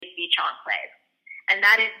Enclave. And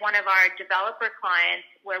that is one of our developer clients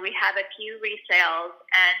where we have a few resales.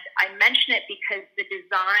 And I mention it because the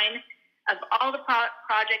design of all the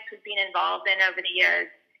projects we've been involved in over the years,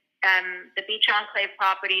 the Beach Enclave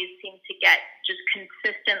properties seem to get just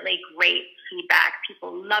consistently great feedback.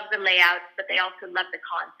 People love the layouts, but they also love the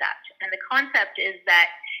concept. And the concept is that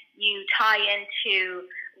you tie into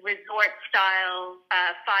resort-style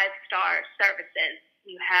 5-star services.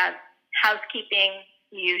 You have housekeeping.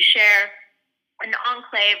 You share an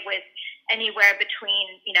enclave with anywhere between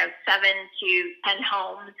 7 to 10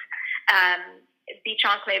 homes. Beach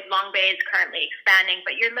Enclave Long Bay is currently expanding,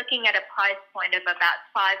 but you're looking at a price point of about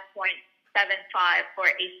 $5.75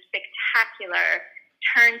 for a spectacular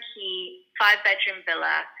turnkey 5-bedroom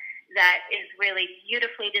villa that is really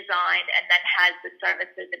beautifully designed and then has the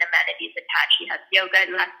services and amenities attached. You have yoga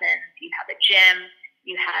lessons, you have a gym,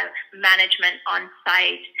 you have management on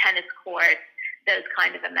site, tennis courts, those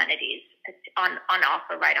kind of amenities on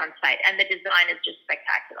offer right on site. And the design is just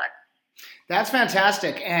spectacular. That's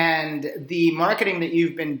fantastic. And the marketing that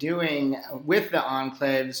you've been doing with the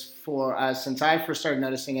enclaves for us since I first started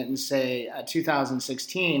noticing it in, say,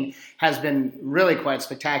 2016 has been really quite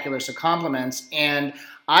spectacular. So compliments. And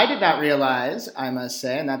I did not realize, I must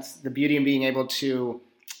say, and that's the beauty of being able to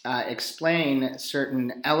explain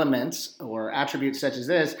certain elements or attributes such as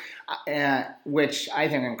this, which I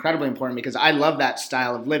think are incredibly important because I love that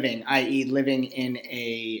style of living, i.e. living in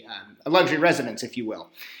a luxury residence, if you will.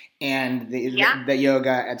 And the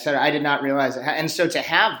yoga, et cetera. I did not realize it. And so to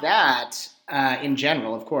have that in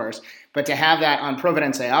general, of course, but to have that on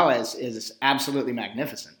Providencia Isles is absolutely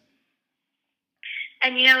magnificent.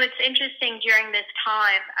 And, it's interesting during this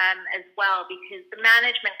time as well because the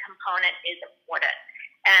management component is important.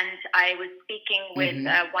 And I was speaking with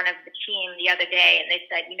one of the team the other day, and they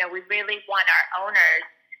said, we really want our owners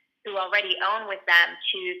who already own with them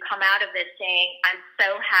to come out of this saying, I'm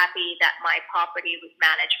so happy that my property was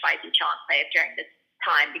managed by Beach Enclave during this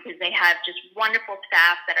time because they have just wonderful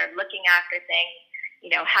staff that are looking after things,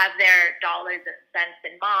 have their dollars and cents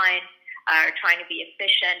in mind, are trying to be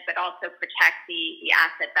efficient, but also protect the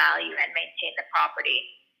asset value and maintain the property.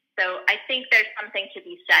 So I think there's something to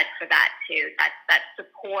be said for that too, that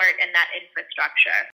support and that infrastructure.